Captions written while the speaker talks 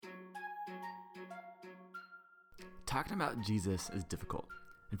talking about Jesus is difficult.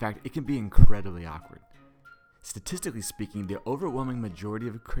 In fact, it can be incredibly awkward. Statistically speaking, the overwhelming majority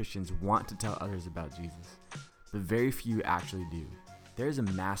of Christians want to tell others about Jesus, but very few actually do. There is a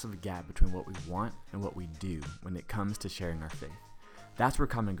massive gap between what we want and what we do when it comes to sharing our faith. That's where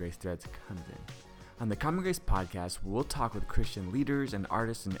Common Grace Threads comes in. On the Common Grace podcast, we'll talk with Christian leaders and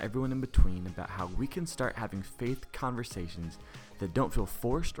artists and everyone in between about how we can start having faith conversations that don't feel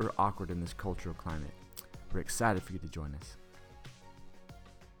forced or awkward in this cultural climate. We're excited for you to join us.